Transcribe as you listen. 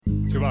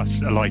To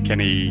us, like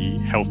any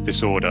health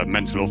disorder,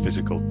 mental or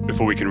physical,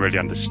 before we can really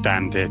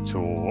understand it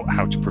or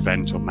how to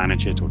prevent or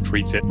manage it or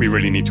treat it, we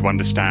really need to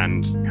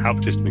understand how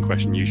the system in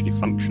question usually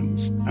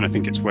functions. And I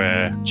think it's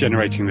where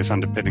generating this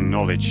underpinning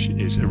knowledge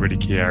is a really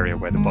key area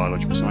where the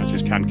biological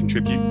sciences can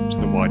contribute to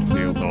the wider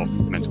field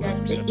of mental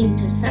health research. The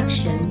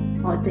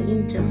intersection or the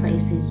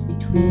interfaces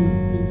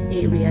between these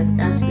areas,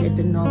 that's where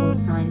the novel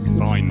science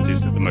find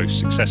is that the most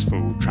successful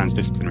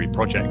transdisciplinary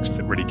projects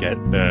that really get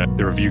the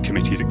review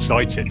committees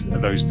excited are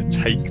those that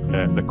take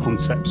the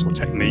concepts or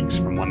techniques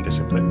from one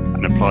discipline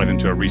and apply them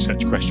to a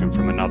research question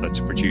from another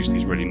to produce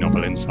these really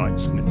novel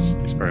insights. And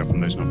it's very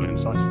often those novel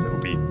insights that will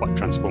be quite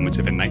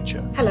transformative in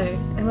nature. Hello,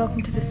 and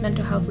welcome to this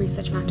Mental Health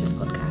Research Matters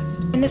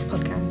podcast. In this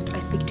podcast, I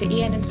speak to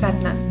Ian and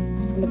Sadhna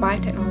from the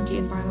Biotechnology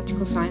and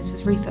Biological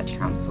Sciences Research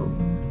Council,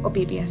 or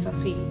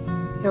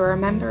BBSRC, who are a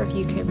member of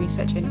UK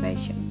Research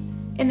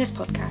Innovation. In this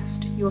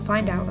podcast, you will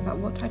find out about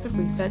what type of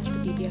research the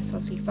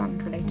BBSRC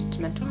fund related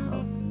to mental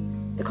health,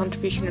 the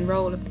contribution and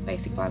role of the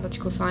basic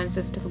biological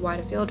sciences to the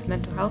wider field of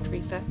mental health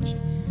research,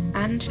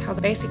 and how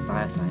the basic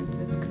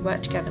biosciences can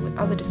work together with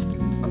other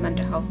disciplines on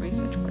mental health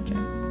research projects.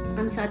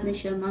 I'm Sadhna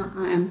Sharma.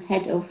 I am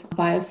Head of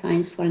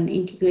Bioscience for an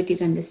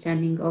Integrated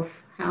Understanding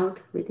of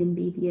Health within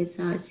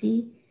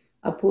BBSRC.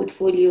 Our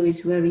portfolio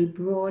is very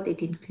broad. It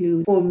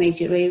includes 4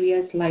 major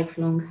areas: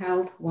 lifelong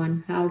health,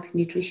 One Health,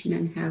 nutrition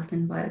and health,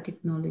 and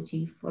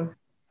biotechnology for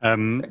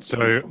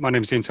So my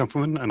name is Ian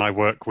Templeman and I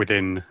work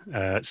within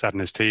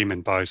Sadhna's team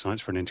in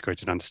Bioscience for an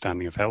Integrated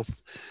Understanding of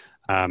Health.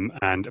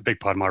 And a big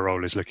part of my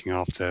role is looking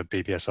after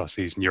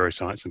BBSRC's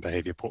neuroscience and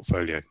behaviour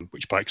portfolio,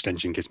 which by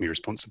extension gives me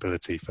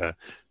responsibility for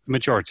the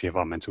majority of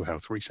our mental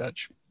health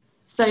research.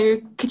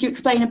 So could you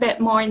explain a bit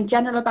more in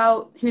general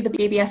about who the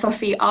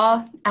BBSRC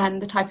are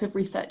and the type of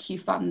research you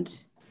fund?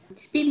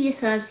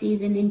 BBSRC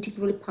is an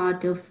integral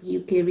part of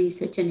UK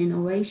Research and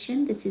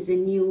Innovation. This is a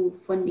new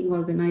funding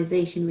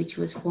organisation which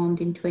was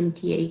formed in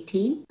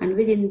 2018. And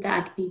within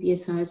that,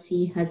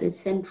 BBSRC has a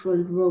central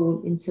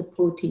role in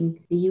supporting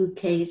the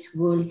UK's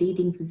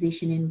world-leading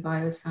position in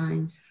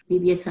bioscience.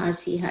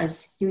 BBSRC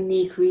has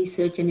unique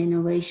research and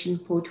innovation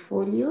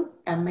portfolio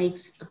that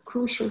makes a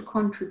crucial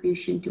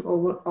contribution to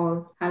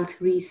overall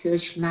health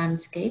research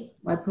landscape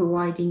by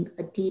providing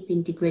a deep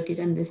integrated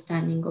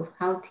understanding of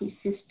healthy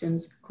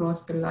systems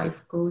across the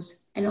life course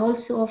and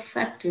also of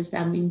factors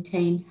that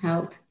maintain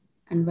health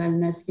and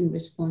wellness in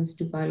response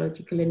to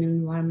biological and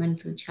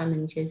environmental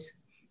challenges.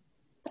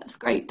 That's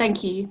great,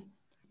 thank you.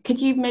 Could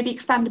you maybe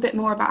expand a bit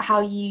more about how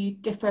you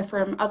differ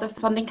from other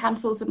funding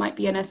councils that might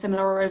be in a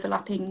similar or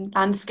overlapping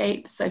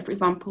landscape? So, for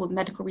example, the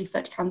Medical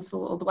Research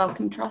Council or the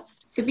Wellcome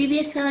Trust. So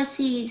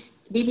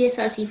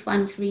BBSRC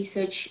funds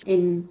research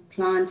in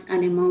plants,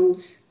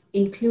 animals,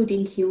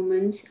 including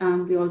humans.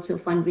 We also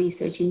fund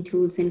research in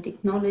tools and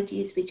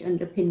technologies which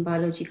underpin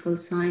biological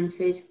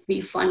sciences.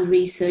 We fund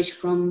research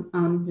from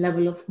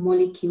level of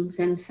molecules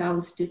and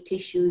cells to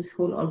tissues,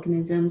 whole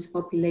organisms,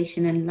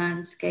 population and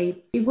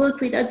landscape. We work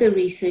with other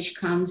research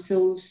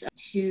councils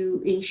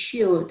to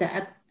ensure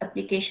the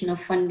application of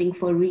funding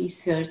for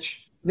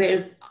research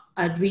where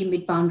our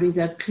remit boundaries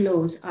are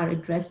closed are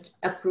addressed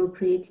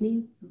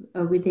appropriately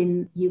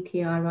within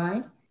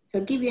UKRI. So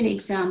I'll give you an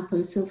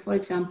example. So for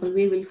example,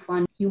 we will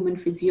fund human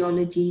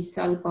physiology,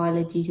 cell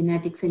biology,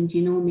 genetics and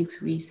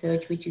genomics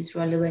research, which is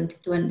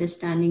relevant to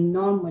understanding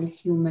normal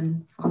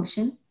human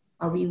function.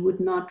 Or we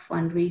would not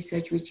fund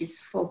research which is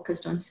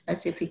focused on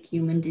specific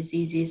human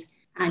diseases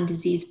and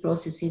disease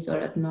processes or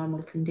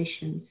abnormal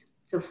conditions.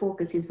 So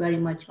focus is very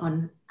much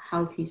on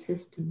healthy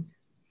systems.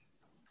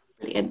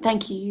 Brilliant,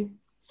 thank you.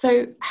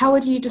 So how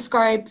would you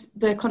describe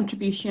the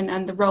contribution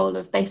and the role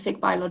of basic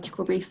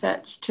biological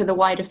research to the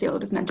wider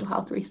field of mental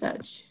health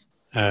research?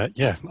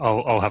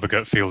 I'll have a go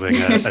at fielding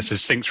a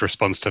succinct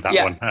response to that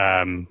one,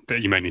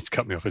 but you may need to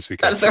cut me off as we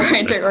go. That's all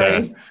right,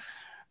 don't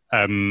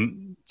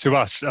worry. To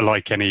us,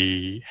 like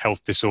any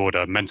health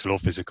disorder, mental or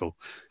physical,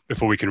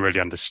 before we can really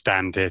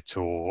understand it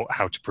or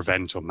how to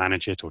prevent or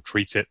manage it or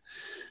treat it,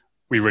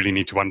 we really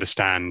need to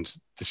understand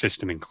the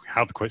system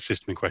how the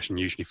system in question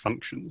usually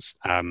functions.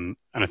 And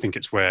I think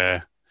it's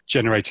where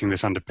generating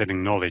this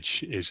underpinning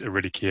knowledge is a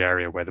really key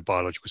area where the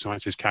biological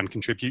sciences can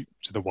contribute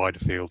to the wider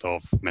field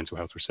of mental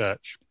health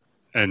research.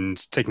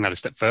 And taking that a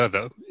step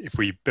further, if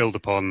we build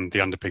upon the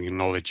underpinning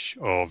knowledge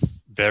of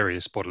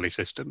various bodily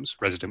systems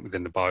resident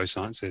within the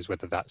biosciences,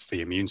 whether that's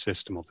the immune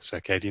system or the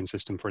circadian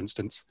system, for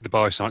instance, the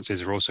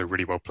biosciences are also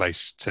really well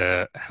placed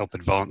to help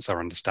advance our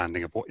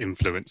understanding of what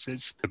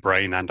influences the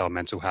brain and our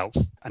mental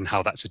health and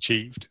how that's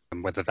achieved,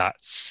 and whether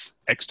that's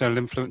external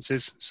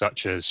influences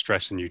such as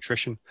stress and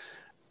nutrition,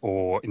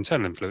 or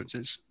internal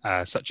influences,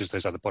 such as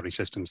those other body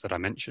systems that I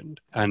mentioned.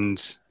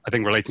 And I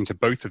think relating to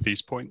both of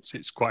these points,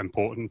 it's quite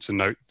important to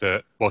note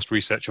that whilst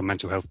research on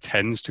mental health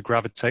tends to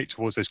gravitate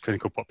towards those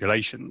clinical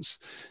populations,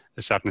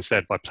 as Sadhna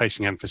said, by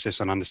placing emphasis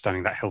on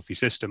understanding that healthy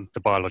system, the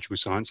biological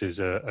sciences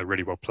are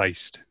really well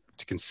placed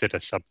to consider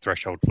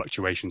sub-threshold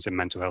fluctuations in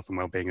mental health and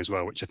well-being as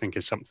well, which I think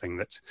is something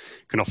that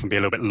can often be a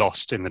little bit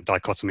lost in the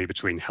dichotomy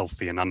between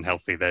healthy and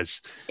unhealthy.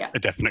 There's a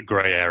definite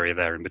grey area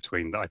there in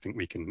between that I think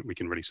we can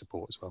really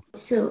support as well.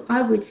 So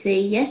I would say,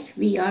 yes,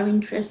 we are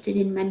interested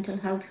in mental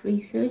health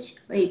research.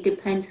 It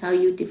depends how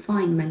you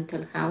define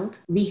mental health.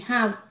 We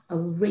have a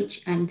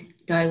rich and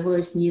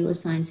diverse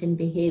neuroscience and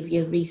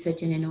behavior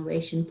research and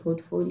innovation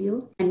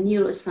portfolio. And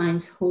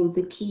neuroscience hold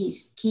the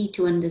key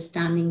to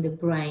understanding the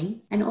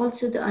brain and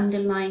also the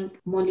underlying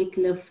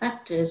molecular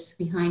factors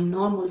behind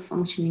normal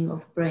functioning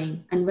of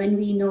brain. And when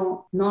we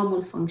know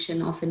normal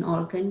function of an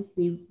organ,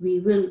 we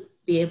will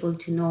be able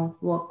to know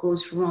what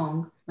goes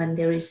wrong when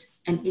there is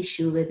an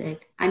issue with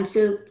it. And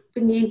so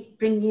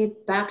bringing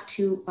it back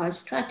to our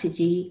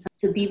strategy.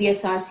 So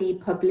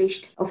BBSRC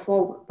published a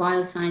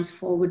bioscience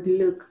forward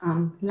look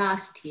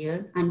last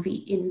year, and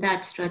in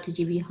that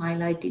strategy we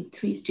highlighted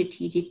 3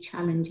 strategic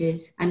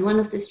challenges. And one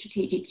of the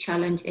strategic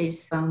challenge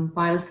is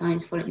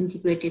bioscience for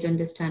integrated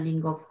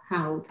understanding of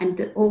health. And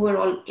the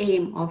overall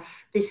aim of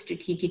this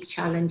strategic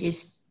challenge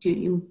is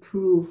to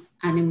improve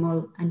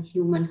animal and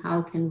human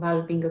health and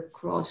well-being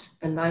across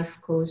a life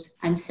course.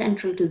 And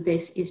central to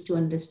this is to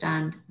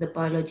understand the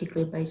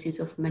biological basis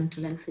of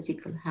mental and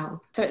physical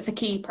health. So it's a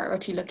key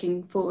priority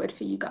looking forward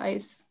for you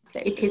guys.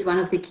 It is one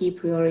of the key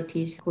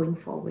priorities going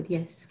forward,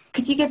 yes.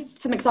 Could you give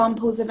some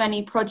examples of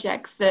any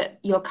projects that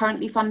you're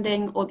currently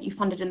funding or that you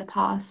funded in the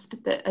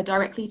past that are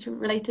directly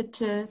related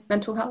to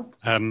mental health?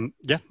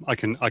 I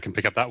can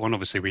pick up that one.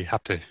 Obviously, we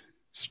have to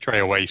stray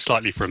away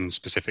slightly from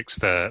specifics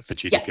for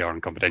GDPR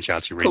and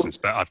confidentiality reasons,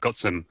 but I've got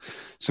some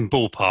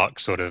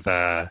ballpark sort of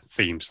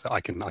themes that I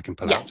can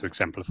pull out to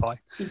exemplify.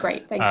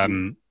 Great, thank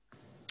you.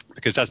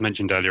 Because as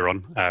mentioned earlier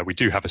on, we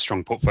do have a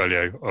strong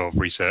portfolio of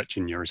research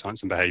in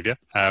neuroscience and behaviour.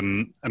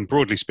 And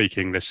broadly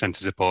speaking, this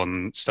centres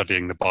upon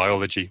studying the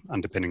biology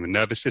underpinning the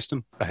nervous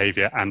system,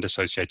 behaviour and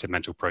associated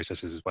mental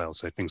processes as well.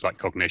 So things like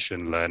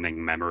cognition,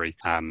 learning, memory,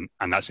 and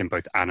that's in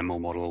both animal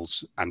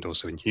models and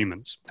also in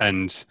humans.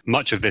 And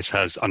much of this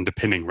has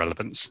underpinning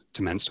relevance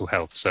to mental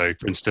health. So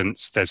for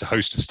instance, there's a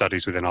host of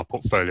studies within our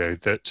portfolio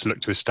that look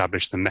to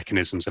establish the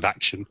mechanisms of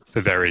action for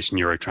various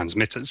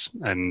neurotransmitters.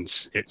 And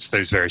it's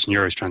those various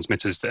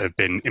neurotransmitters that have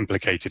been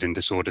implicated in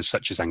disorders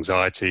such as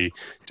anxiety,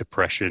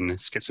 depression,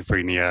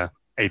 schizophrenia,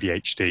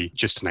 ADHD,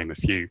 just to name a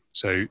few.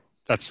 So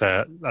that's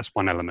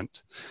one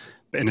element.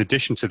 But in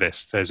addition to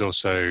this, there's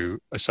also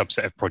a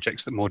subset of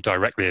projects that more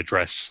directly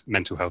address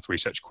mental health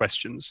research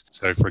questions.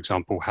 So, for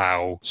example,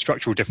 how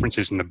structural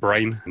differences in the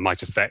brain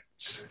might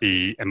affect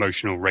the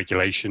emotional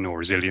regulation or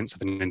resilience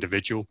of an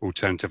individual.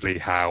 Alternatively,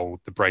 how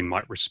the brain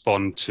might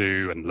respond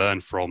to and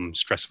learn from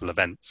stressful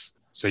events.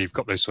 So you've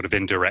got those sort of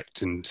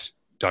indirect and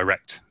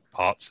direct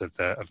parts of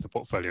the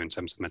portfolio in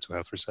terms of mental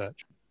health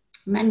research.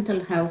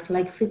 Mental health,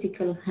 like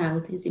physical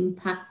health, is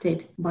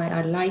impacted by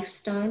our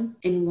lifestyle,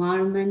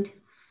 environment,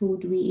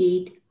 food we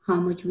eat, how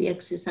much we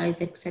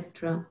exercise,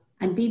 etc.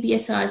 And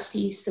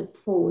BBSRC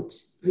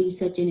supports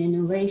research and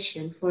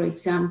innovation, for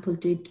example,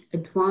 to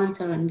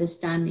advance our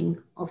understanding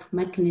of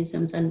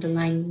mechanisms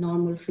underlying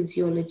normal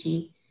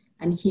physiology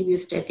and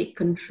homeostatic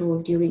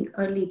control during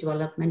early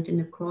development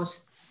and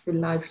across the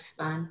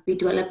lifespan. We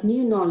develop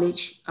new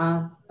knowledge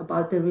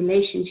about the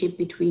relationship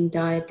between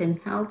diet and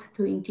health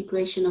through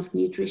integration of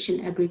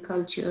nutrition,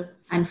 agriculture,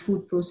 and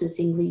food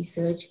processing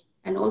research.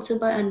 And also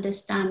by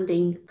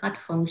understanding gut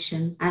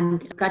function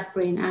and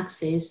gut-brain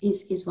axis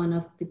is one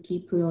of the key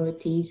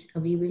priorities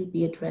we will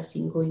be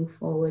addressing going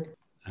forward.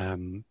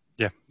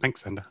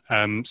 Thanks,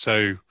 Sandra.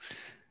 So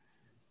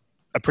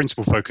a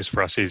principal focus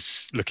for us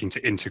is looking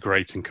to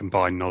integrate and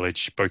combine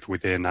knowledge both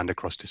within and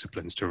across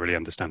disciplines to really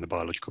understand the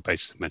biological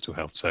basis of mental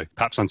health. So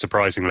perhaps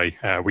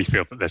unsurprisingly, we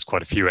feel that there's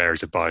quite a few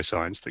areas of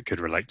bioscience that could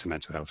relate to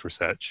mental health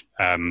research.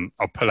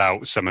 I'll pull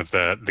out some of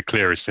the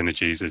clearest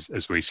synergies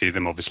as we see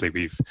them. Obviously,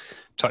 we've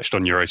touched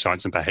on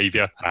neuroscience and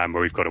behaviour,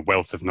 where we've got a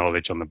wealth of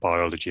knowledge on the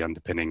biology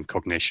underpinning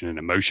cognition and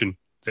emotion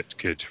that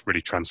could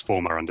really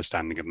transform our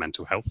understanding of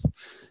mental health.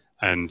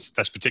 And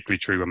that's particularly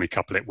true when we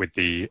couple it with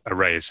the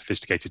array of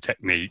sophisticated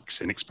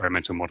techniques and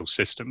experimental model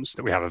systems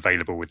that we have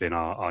available within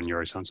our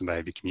neuroscience and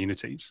behaviour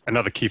communities.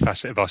 Another key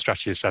facet of our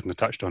strategy, as Sadhna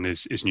touched on,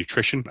 is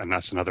nutrition. And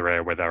that's another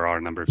area where there are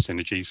a number of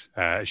synergies,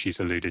 as she's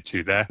alluded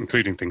to there,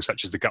 including things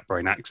such as the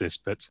gut-brain axis.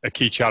 But a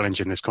key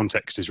challenge in this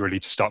context is really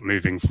to start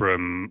moving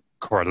from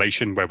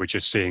correlation, where we're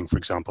just seeing, for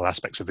example,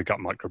 aspects of the gut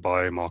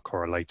microbiome are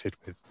correlated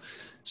with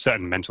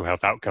certain mental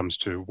health outcomes,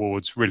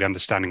 towards really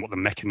understanding what the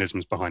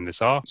mechanisms behind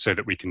this are, so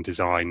that we can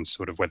design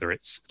sort of whether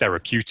it's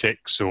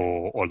therapeutics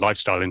or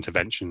lifestyle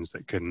interventions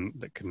that can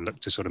look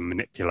to sort of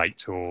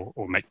manipulate or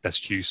make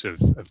best use of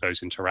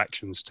those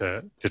interactions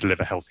to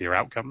deliver healthier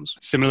outcomes.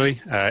 Similarly,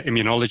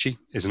 immunology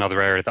is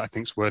another area that I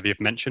think is worthy of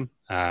mention,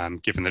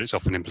 given that it's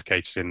often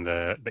implicated in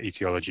the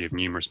etiology of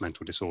numerous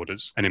mental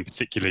disorders. And in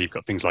particular, you've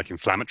got things like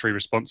inflammatory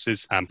responses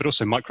synapses, but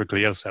also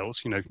microglial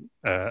cells,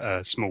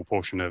 a small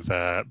portion of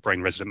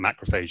brain-resident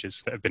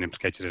macrophages that have been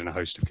implicated in a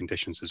host of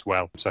conditions as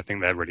well. So I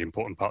think they're really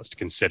important parts to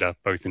consider,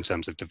 both in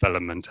terms of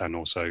development and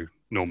also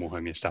normal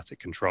homeostatic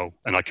control.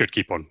 And I could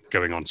keep on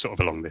going on sort of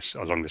along this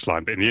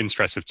line, but in the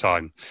interest of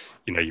time,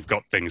 you've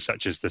got things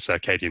such as the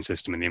circadian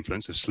system and the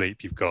influence of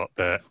sleep. You've got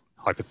the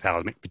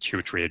hypothalamic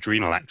pituitary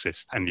adrenal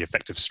axis and the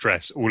effect of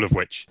stress, all of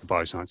which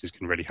biosciences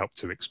can really help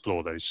to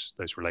explore those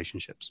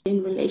relationships.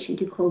 In relation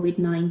to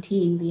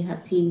COVID-19, we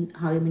have seen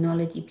how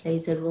immunology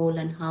plays a role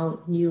and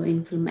how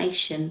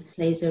neuroinflammation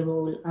plays a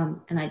role.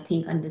 And I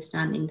think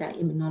understanding that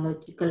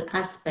immunological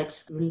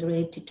aspects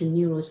related to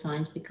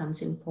neuroscience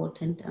becomes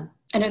important.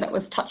 I know that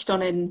was touched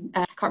on in,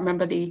 I can't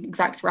remember the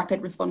exact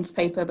rapid response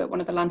paper, but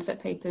one of the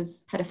Lancet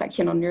papers had a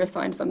section on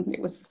neuroscience, and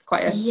it was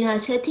quite a... Yeah,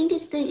 so I think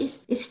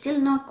it's still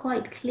not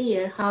quite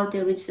clear how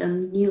there is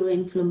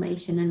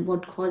neuroinflammation and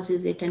what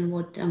causes it and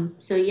what...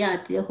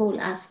 the whole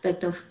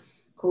aspect of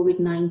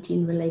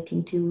COVID-19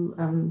 relating to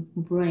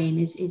brain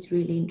is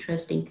really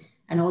interesting,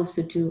 and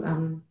also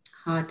to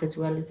heart as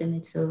well, isn't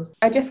it? So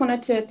I just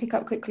wanted to pick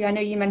up quickly. I know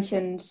you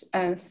mentioned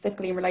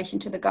specifically in relation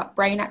to the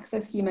gut-brain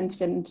axis, you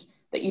mentioned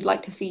that you'd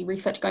like to see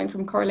research going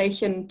from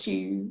correlation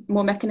to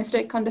more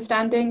mechanistic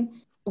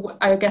understanding.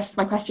 I guess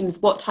my question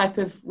is, what type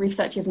of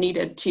research is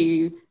needed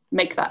to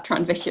make that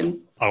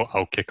transition?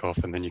 I'll kick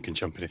off and then you can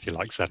jump in if you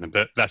like, Sadhna.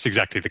 But that's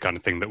exactly the kind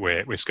of thing that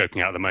we're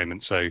scoping out at the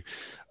moment. So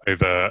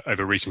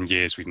over recent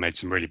years, we've made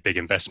some really big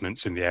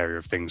investments in the area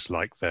of things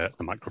like the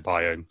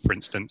microbiome, for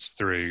instance,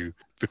 through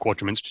the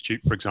Quadram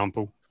Institute, for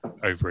example,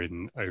 over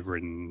in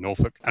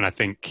Norfolk. And I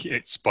think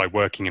it's by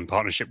working in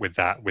partnership with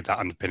that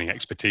underpinning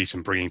expertise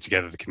and bringing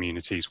together the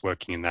communities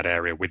working in that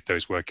area, with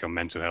those working on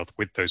mental health,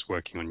 with those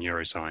working on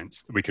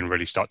neuroscience, we can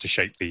really start to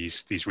shape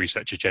these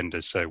research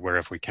agendas. So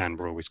wherever we can,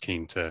 we're always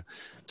keen to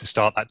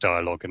start that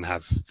dialogue and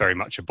have very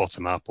much a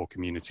bottom-up or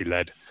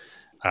community-led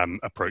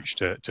approach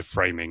to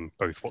framing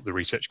both what the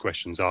research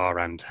questions are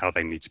and how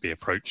they need to be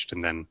approached.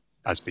 And then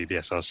as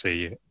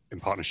BBSRC, in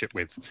partnership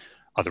with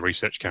other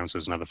research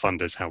councils and other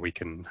funders, how we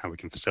can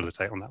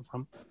facilitate on that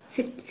front.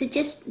 So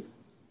just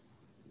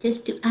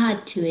to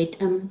add to it,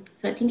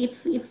 so I think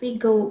if we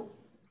go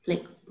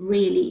like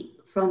really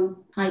from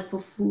type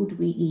of food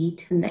we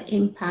eat and the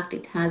impact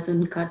it has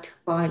on gut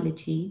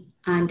biology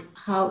and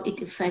how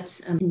it affects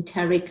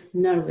enteric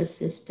nervous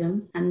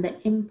system and the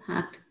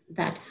impact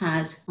that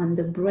has on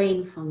the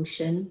brain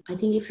function, I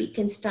think if we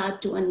can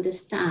start to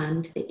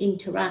understand the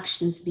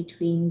interactions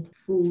between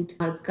food,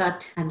 our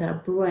gut and our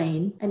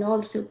brain, and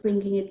also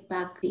bringing it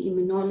back the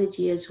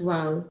immunology as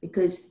well,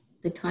 because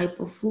the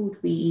type of food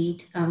we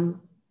eat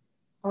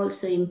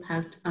also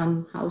impact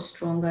how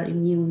strong our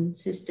immune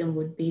system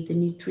would be. The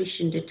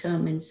nutrition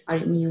determines our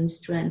immune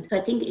strength. So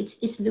I think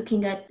it's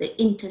looking at the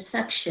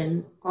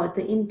intersection or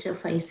the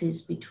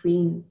interfaces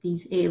between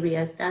these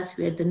areas. That's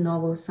where the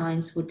novel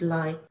science would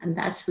lie. And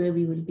that's where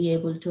we will be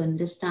able to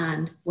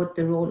understand what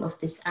the role of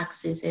this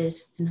axis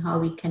is and how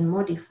we can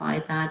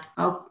modify that.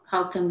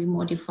 How can we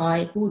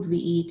modify food we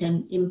eat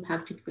and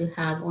impact it will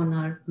have on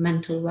our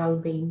mental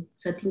well-being?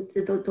 So I think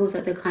those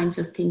are the kinds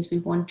of things we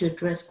want to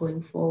address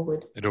going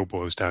forward. It all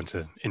boils down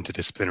to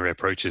interdisciplinary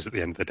approaches at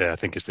the end of the day, I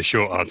think, is the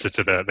short answer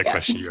to the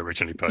question you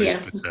originally posed.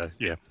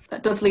 Yeah.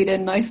 But That does lead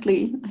in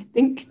nicely, I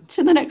think,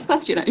 to the next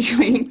question,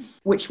 actually,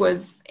 which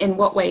was, in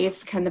what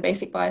ways can the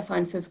basic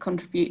biosciences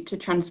contribute to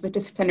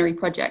transdisciplinary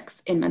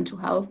projects in mental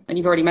health? And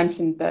you've already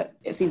mentioned that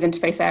it's these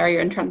interface area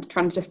and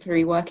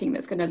transdisciplinary working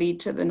that's going to lead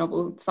to the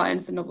novel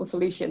science and novel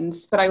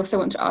solutions. But I also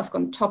want to ask,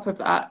 on top of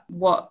that,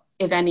 what,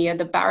 if any, are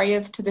the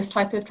barriers to this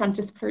type of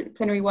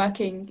transdisciplinary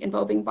working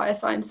involving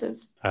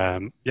biosciences?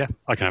 I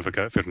can have a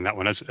go at filling that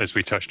one. As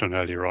we touched on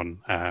earlier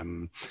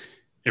on,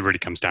 it really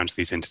comes down to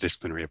these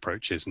interdisciplinary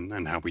approaches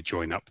and how we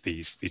join up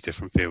these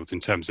different fields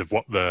in terms of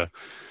what the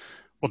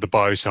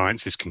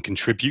biosciences can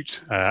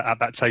contribute at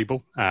that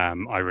table.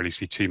 I really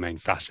see two main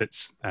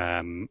facets,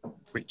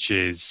 which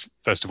is,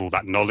 first of all,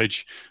 that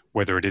knowledge,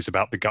 whether it is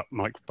about the gut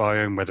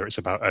microbiome, whether it's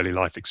about early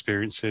life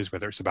experiences,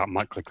 whether it's about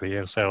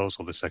microglial cells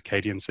or the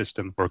circadian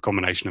system, or a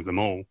combination of them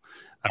all.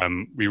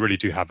 We really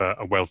do have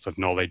a wealth of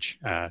knowledge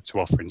to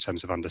offer in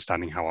terms of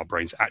understanding how our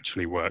brains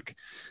actually work,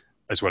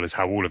 as well as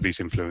how all of these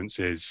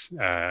influences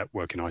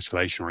work in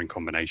isolation or in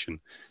combination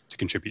to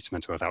contribute to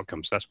mental health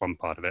outcomes. So that's one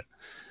part of it.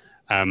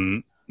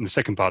 And the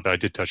second part that I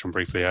did touch on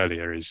briefly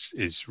earlier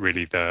is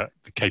really the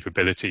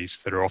capabilities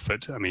that are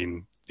offered. I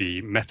mean,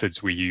 the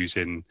methods we use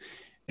in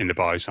the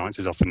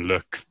biosciences often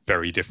look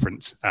very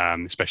different,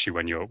 especially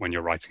when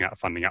you're writing out a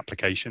funding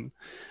application.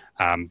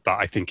 But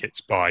I think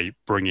it's by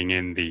bringing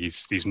in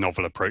these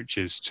novel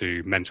approaches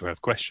to mental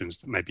health questions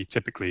that maybe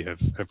typically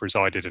have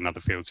resided in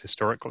other fields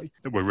historically,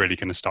 that we're really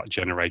going to start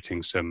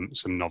generating some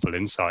novel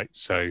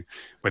insights. So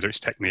whether it's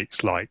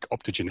techniques like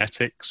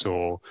optogenetics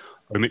or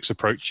omics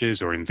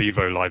approaches or in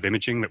vivo live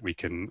imaging that we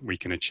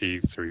can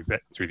achieve through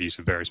the use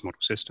of various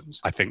model systems,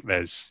 I think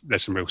there's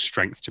some real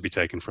strength to be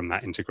taken from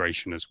that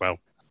integration as well.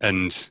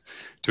 And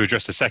to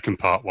address the second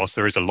part, whilst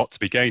there is a lot to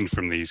be gained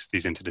from these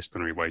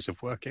interdisciplinary ways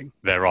of working,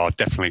 there are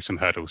definitely some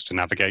hurdles to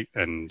navigate.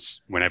 And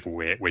whenever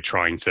we're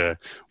trying to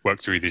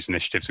work through these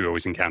initiatives, we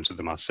always encounter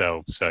them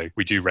ourselves. So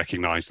we do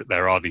recognise that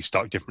there are these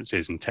stark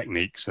differences in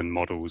techniques and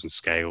models and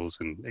scales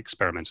and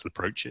experimental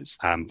approaches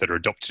that are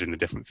adopted in the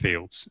different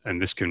fields.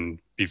 And this can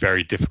be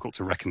very difficult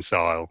to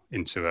reconcile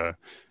into a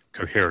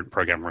coherent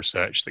program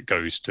research that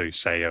goes to,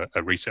 say,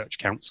 a research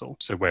council.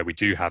 So where we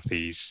do have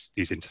these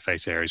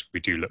interface areas, we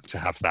do look to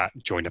have that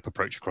joined up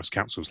approach across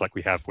councils, like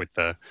we have with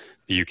the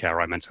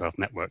UKRI mental health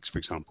networks, for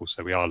example.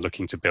 So we are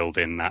looking to build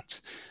in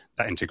that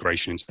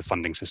integration into the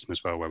funding system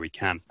as well, where we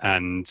can.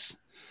 And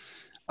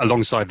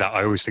alongside that,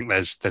 I always think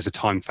there's a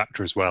time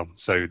factor as well.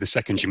 So the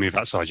second you move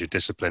outside your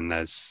discipline,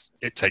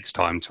 it takes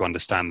time to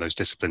understand those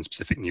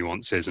discipline-specific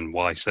nuances and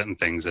why certain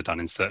things are done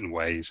in certain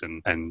ways,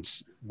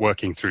 and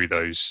working through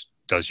those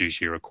does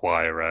usually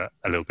require a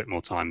little bit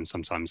more time, and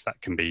sometimes that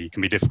can be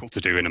difficult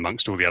to do in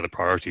amongst all the other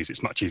priorities.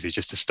 It's much easier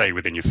just to stay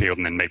within your field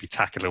and then maybe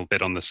tack a little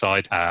bit on the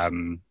side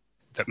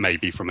that may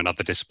be from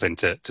another discipline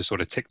to sort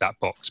of tick that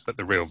box. But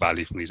the real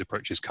value from these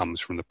approaches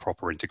comes from the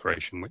proper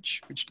integration,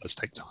 which does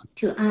take time.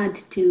 To add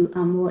to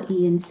what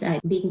Ian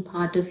said, being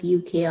part of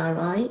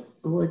UKRI,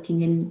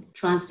 working in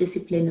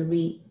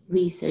transdisciplinary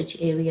research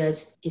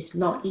areas is a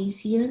lot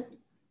easier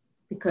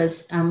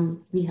because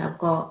we have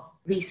got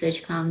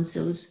research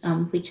councils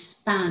which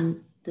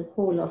span the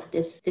whole of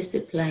this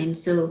discipline,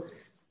 so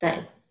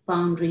that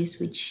boundaries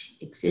which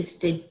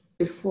existed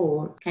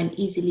before can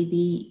easily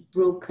be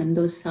broken.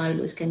 Those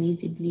silos can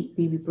easily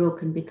be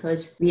broken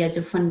because we as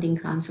a funding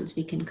councils,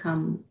 we can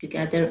come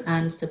together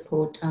and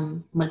support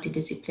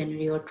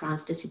multidisciplinary or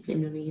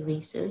transdisciplinary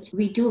research.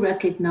 We do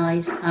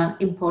recognize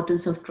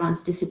importance of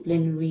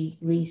transdisciplinary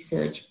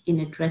research in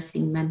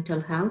addressing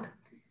mental health.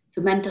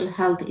 So mental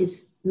health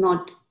is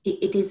not,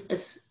 it is a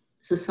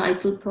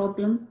societal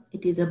problem,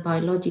 it is a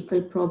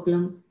biological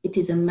problem, it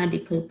is a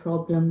medical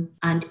problem,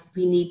 and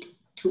we need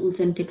tools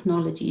and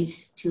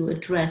technologies to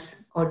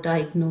address or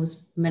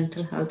diagnose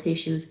mental health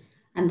issues.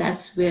 And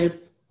that's where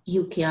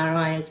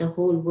UKRI as a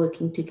whole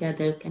working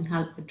together can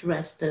help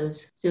address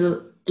those.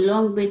 So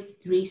along with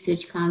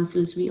research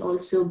councils, we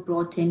also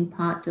brought in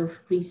part of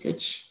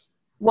research.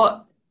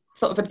 What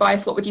sort of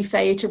advice, what would you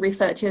say to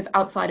researchers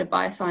outside of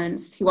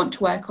bioscience who want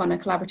to work on a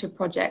collaborative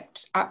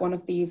project at one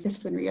of these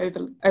disciplinary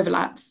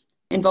overlaps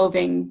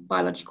involving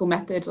biological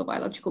methods or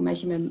biological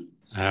measurement?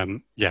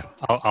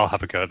 I'll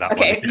have a go at that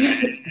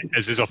one.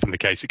 As is often the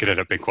case, it could end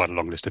up being quite a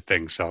long list of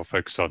things, so I'll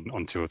focus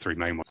on two or three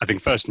main ones. I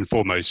think first and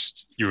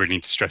foremost, you really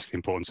need to stress the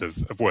importance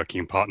of working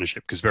in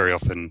partnership, because very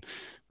often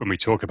when we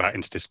talk about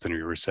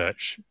interdisciplinary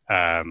research,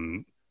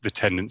 the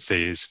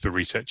tendency is for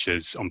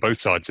researchers on both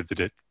sides of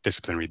the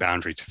disciplinary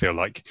boundary to feel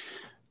like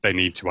they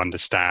need to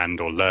understand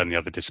or learn the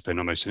other discipline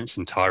almost in its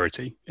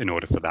entirety in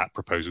order for that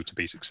proposal to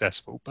be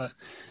successful. But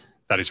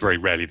that is very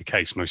rarely the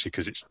case, mostly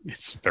because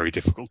it's very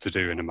difficult to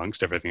do in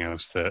amongst everything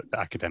else that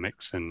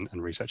academics and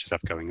researchers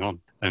have going on.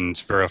 And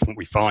very often what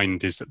we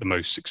find is that the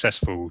most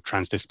successful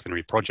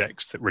transdisciplinary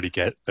projects that really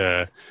get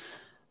the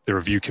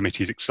review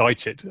committees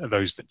excited are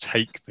those that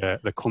take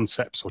the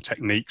concepts or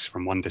techniques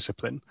from one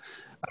discipline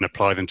and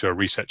apply them to a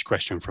research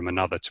question from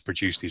another to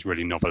produce these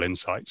really novel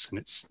insights. And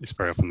it's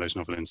very often those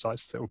novel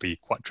insights that will be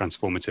quite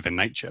transformative in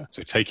nature.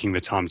 So taking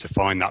the time to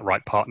find that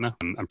right partner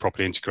and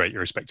properly integrate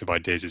your respective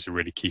ideas is a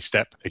really key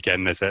step.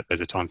 Again, there's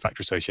a time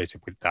factor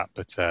associated with that,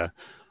 but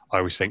I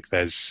always think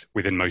there's,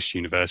 within most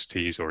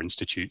universities or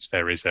institutes,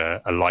 there is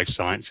a life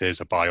sciences,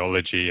 a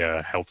biology,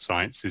 a health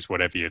sciences,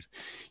 whatever you'd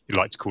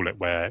like to call it,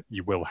 where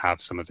you will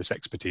have some of this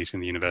expertise in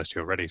the university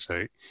already. So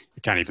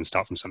it can even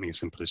start from something as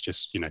simple as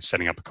just,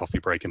 setting up a coffee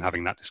break and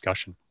having that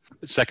discussion.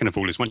 But second of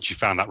all is, once you've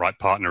found that right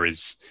partner,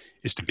 is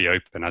to be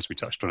open. As we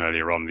touched on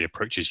earlier on, the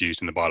approaches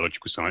used in the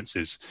biological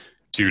sciences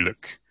do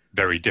look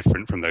very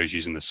different from those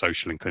using the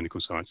social and clinical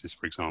sciences,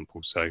 for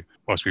example. So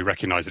whilst we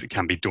recognise that it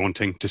can be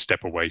daunting to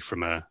step away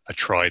from a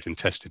tried and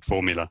tested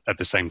formula, at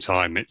the same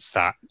time, it's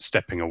that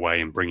stepping away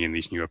and bringing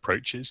these new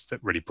approaches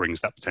that really brings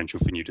that potential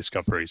for new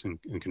discoveries and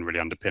can really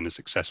underpin a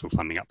successful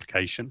funding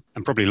application.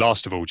 And probably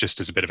last of all,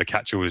 just as a bit of a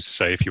catch-all, is to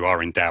say, if you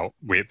are in doubt,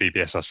 we at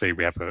BBSRC,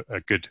 we have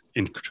a good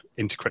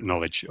intricate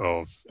knowledge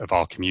of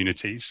our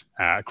communities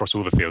across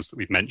all the fields that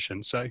we've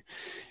mentioned. So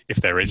if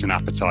there is an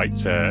appetite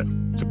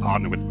to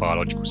partner with the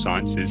biological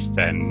sciences,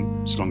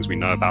 then as long as we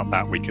know about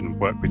that, we can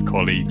work with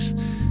colleagues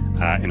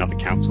in other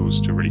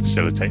councils to really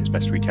facilitate as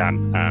best we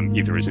can,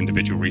 either as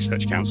individual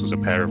research councils, a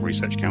pair of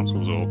research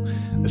councils, or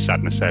as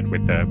Sadhna said,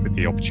 with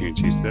the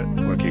opportunities that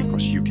working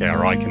across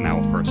UKRI can now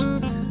offer us.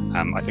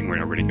 I think we're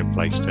in a really good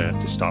place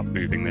to start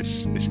moving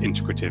this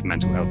integrative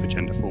mental health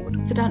agenda forward.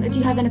 Sadhna, do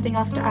you have anything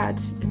else to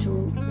add at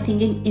all? I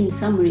think in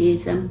summary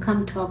is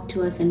come talk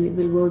to us and we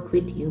will work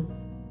with you.